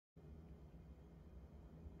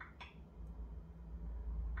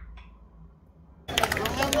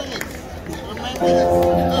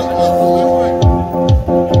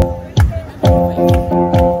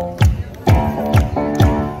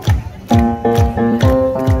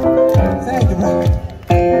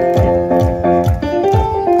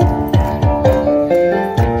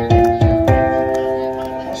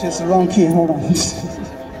Key, hold on.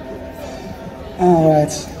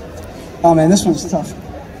 Alright. Oh man, this one's tough.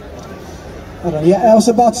 Hold on. Yeah, I was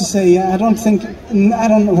about to say, yeah, I don't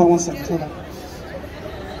know. One second, hold on.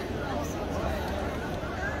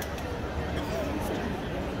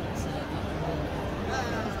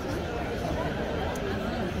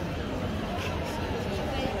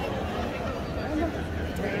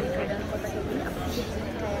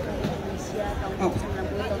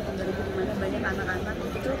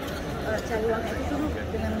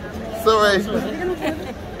 Sorry.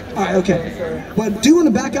 Alright, okay. But do you want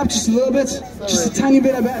to back up just a little bit? Sorry. Just a tiny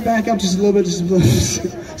bit of back up, just a little bit,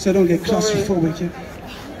 so I don't get claustrophobic here.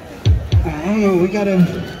 I don't know, we gotta...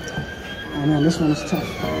 Oh man, this one is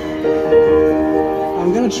tough.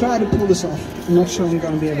 I'm gonna try to pull this off. I'm not sure I'm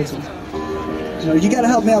gonna be able to. You gotta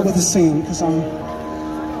help me out with the singing, because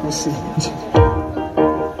we'll see.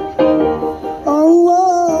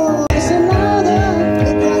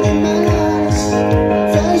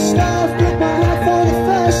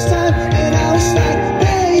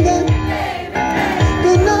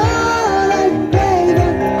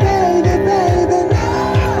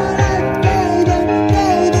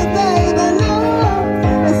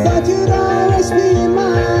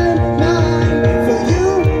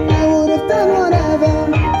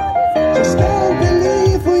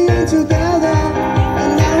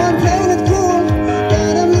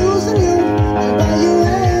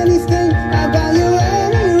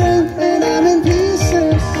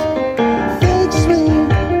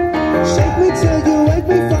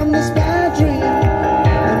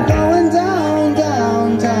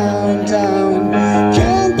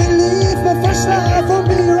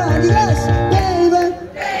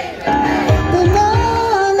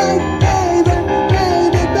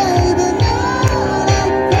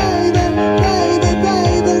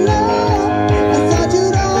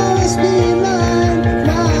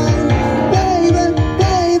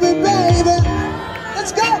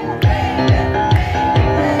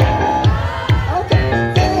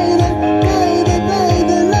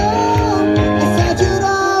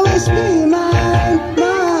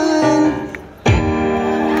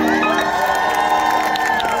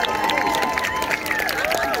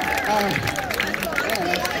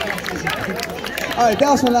 Alright,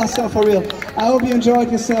 that was my last song for real. I hope you enjoyed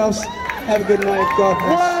yourselves. Have a good night. God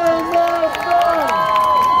bless.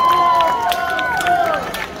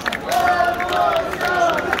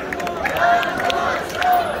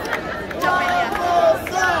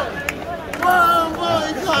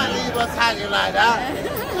 You can't leave us hanging like that.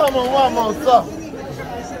 Come on, one more song.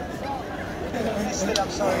 I'm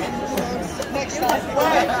sorry. Next time.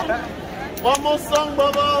 One more song,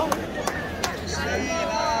 Bobo.